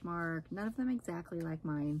on Poshmark. None of them exactly like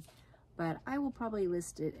mine, but I will probably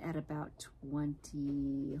list it at about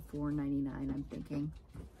 $24.99, I'm thinking.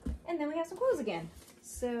 And then we have some clothes again.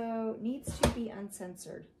 So needs to be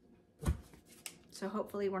uncensored. So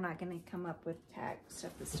hopefully we're not going to come up with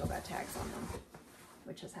stuff that's still got tags on them,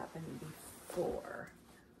 which has happened before.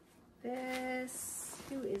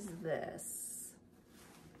 Who is this?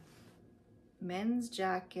 Men's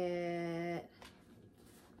jacket.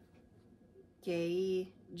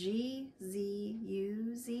 G-Z-U-Z.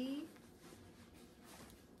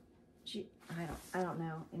 I don't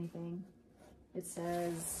know anything. It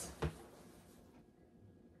says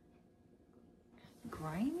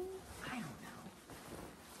grimy? I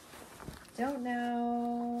don't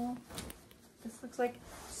know. This looks like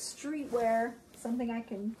streetwear, something I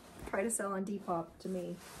can try to sell on Depop to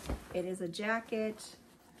me. It is a jacket.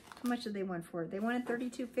 How much did they want for it? They wanted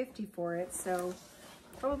 $32.50 for it, so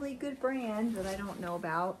probably a good brand that I don't know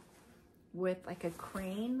about, with like a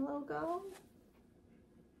crane logo.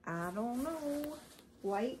 I don't know.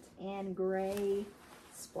 White and gray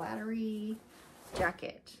splattery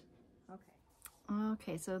jacket.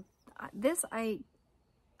 Okay, so this I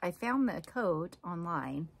found the code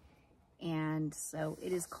online, and so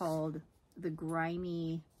it is called the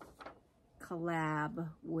Grimy Collab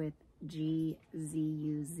with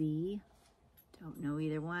GZUZ. Don't know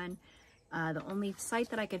either one. The only site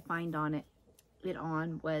that I could find it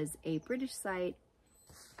on was a British site,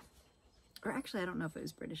 or actually I don't know if it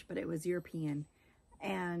was British, but it was European,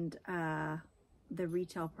 and the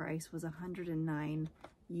retail price was 109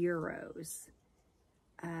 euros.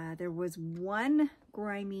 There was one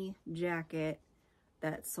grimy jacket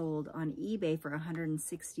that sold on eBay for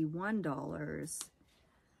 $161.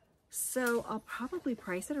 So I'll probably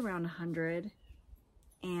price it around 100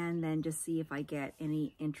 and then just see if I get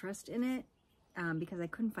any interest in it, because I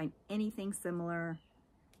couldn't find anything similar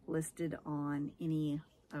listed on any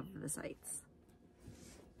of the sites.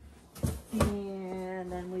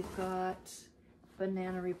 And then we've got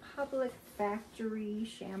Banana Republic Factory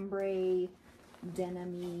chambray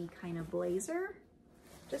denim-y kind of blazer.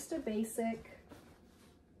 Just a basic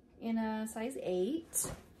in a size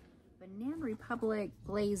 8. Banana Republic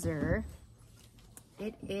blazer.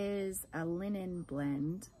 It is a linen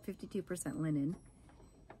blend, 52% linen.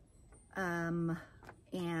 And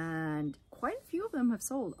quite a few of them have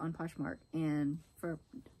sold on Poshmark, and for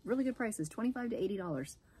really good prices, $25 to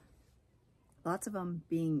 $80. Lots of them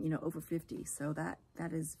being, you know, over 50, so that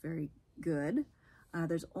is very good.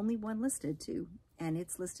 There's only one listed too, and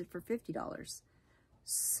it's listed for $50.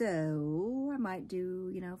 So I might do,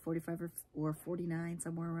 you know, 45 or 49,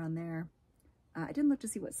 somewhere around there. I didn't look to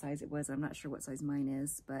see what size it was. I'm not sure what size mine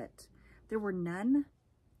is, but there were none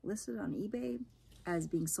listed on eBay as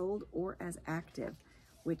being sold or as active,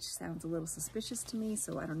 which sounds a little suspicious to me.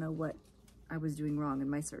 So I don't know what I was doing wrong in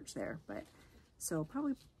my search there, but so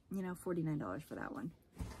probably, you know, $49 for that one.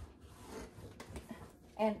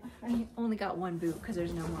 And I only got one boot because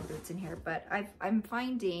there's no more boots in here, but I'm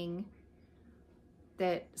finding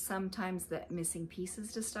that sometimes the missing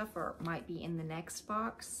pieces to stuff might be in the next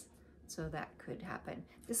box, so that could happen.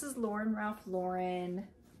 This is Ralph Lauren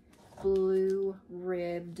blue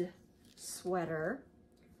ribbed sweater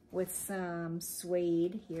with some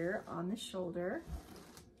suede here on the shoulder.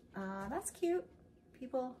 That's cute.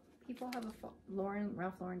 People have a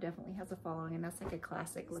Ralph Lauren definitely has a following, and that's like a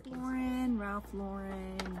classic looking. Ralph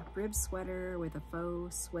Lauren rib sweater with a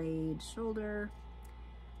faux suede shoulder.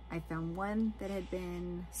 I found one that had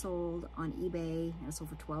been sold on eBay and it sold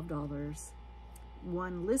for $12.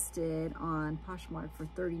 One listed on Poshmark for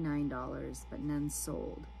 $39, but none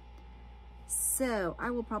sold. So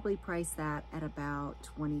I will probably price that at about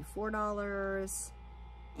 $24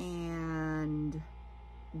 and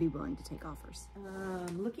be willing to take offers.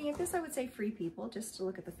 Looking at this, I would say Free People, just to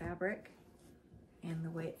look at the fabric and the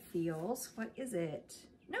way it feels. What is it?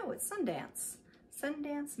 No, it's Sundance.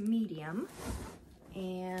 Sundance medium.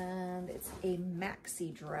 And it's a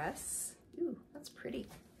maxi dress. Ooh, that's pretty.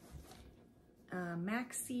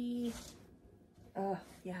 Maxi Oh,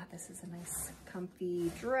 yeah, this is a nice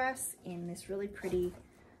comfy dress in this really pretty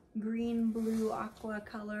green, blue, aqua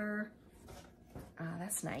color.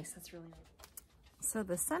 That's nice. That's really nice. So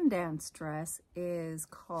the Sundance dress is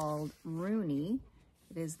called Rooney.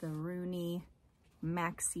 It is the Rooney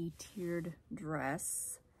maxi tiered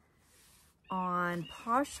dress. On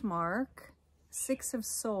Poshmark, 6 have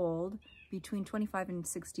sold between $25 and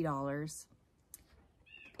 $60,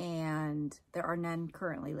 and there are none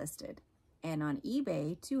currently listed. And on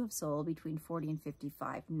eBay, 2 have sold between $40 and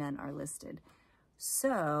 $55. None are listed.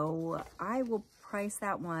 So I will price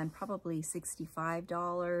that one probably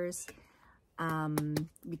 $65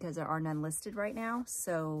 because there are none listed right now.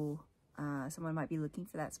 So someone might be looking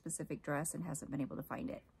for that specific dress and hasn't been able to find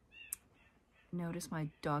it. Notice my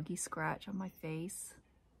doggy scratch on my face.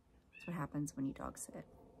 That's what happens when you dog sit.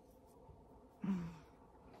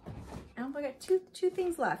 And I got two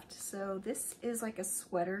things left. So this is like a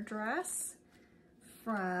sweater dress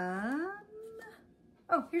from,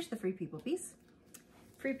 oh, here's the Free People piece.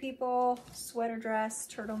 Free People sweater dress,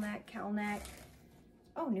 turtleneck, cowl neck.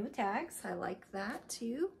 Oh, new with tags. I like that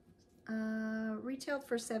too. Retailed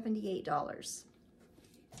for $78.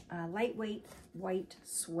 Lightweight white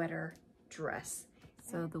sweater dress.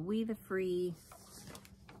 So the We the Free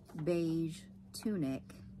beige tunic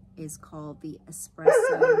is called the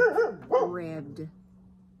Espresso Ribbed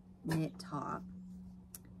Knit Top.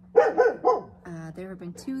 There have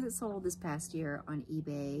been 2 that sold this past year on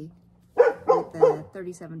eBay with the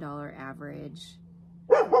 $37 average.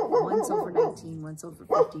 One sold for $19, one sold for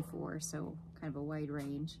 $54, so kind of a wide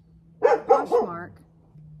range. Poshmark,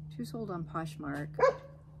 2 sold on Poshmark.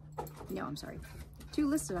 No, I'm sorry. 2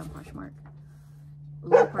 listed on Poshmark.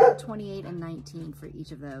 Low part 28 and 19 for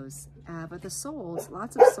each of those. But the solds,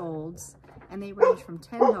 lots of solds, and they range from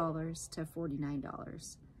 $10 to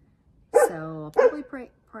 $49. So I'll probably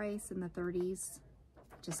price in the 30s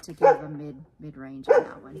just to give a mid-range on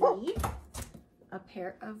that one. A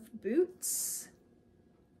pair of boots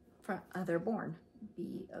from they're Born,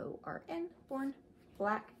 B-O-R-N, Born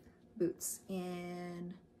black boots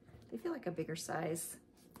in, they feel like a bigger size.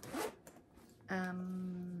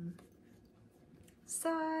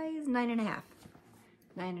 Size 9.5.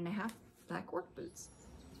 9.5 black work boots.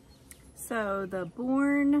 So the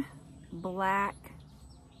Born black,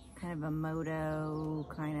 kind of a moto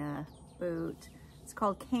kind of boot. It's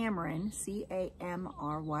called Cameron, C-A-M-R-Y-N.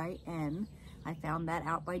 I found that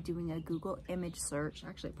out by doing a Google image search.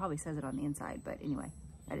 Actually, it probably says it on the inside, but anyway,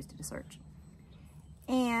 I just did a search.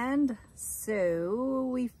 And so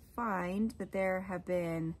we find that there have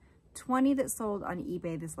been 20 that sold on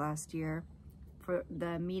eBay this last year for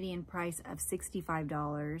the median price of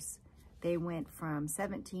 $65. They went from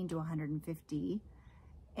 $17 to $150.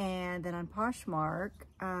 And then on Poshmark,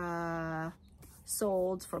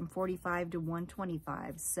 sold from $45 to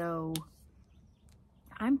 $125. So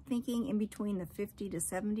I'm thinking in between the $50 to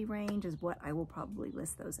 $70 range is what I will probably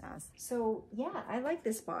list those as. So yeah, I like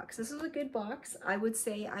this box. This is a good box. I would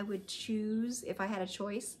say I would choose, if I had a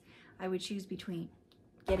choice, I would choose between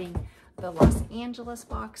getting the Los Angeles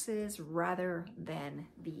boxes rather than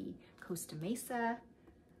the Costa Mesa,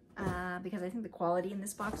 because I think the quality in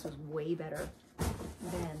this box was way better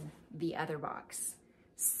than the other box.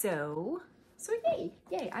 So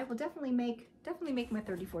yay! I will definitely make my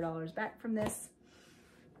 $34 back from this.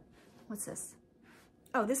 What's this?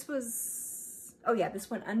 Oh, this was, oh yeah,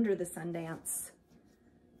 this went under the Sundance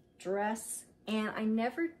dress, and I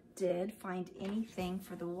never did find anything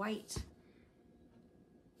for the white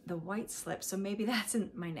slip, so maybe that's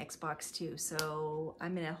in my next box too. So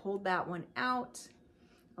I'm gonna hold that one out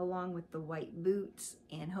along with the white boots,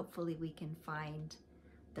 and hopefully we can find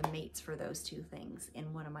the mates for those 2 things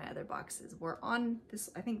in one of my other boxes. We're on this,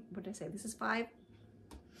 I think, what did I say? This is 5.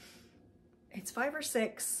 It's 5 or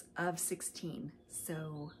 6 of 16.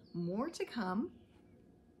 So more to come,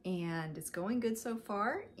 and it's going good so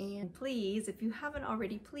far. And please, if you haven't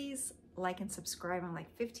already, please like and subscribe. I'm like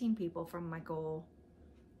 15 people from my goal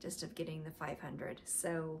just of getting the 500.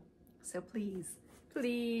 So please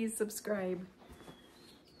subscribe.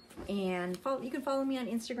 And you can follow me on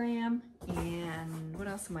Instagram. And what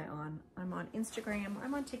else am I on? I'm on Instagram,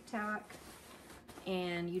 I'm on TikTok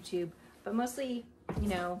and YouTube, but mostly, you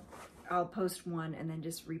know, I'll post one and then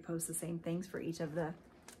just repost the same things for each of the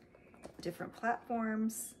different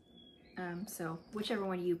platforms. So whichever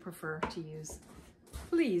one you prefer to use,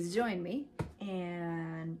 please join me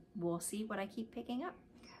and we'll see what I keep picking up.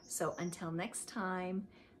 So until next time,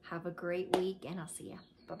 have a great week and I'll see ya.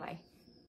 Bye-bye.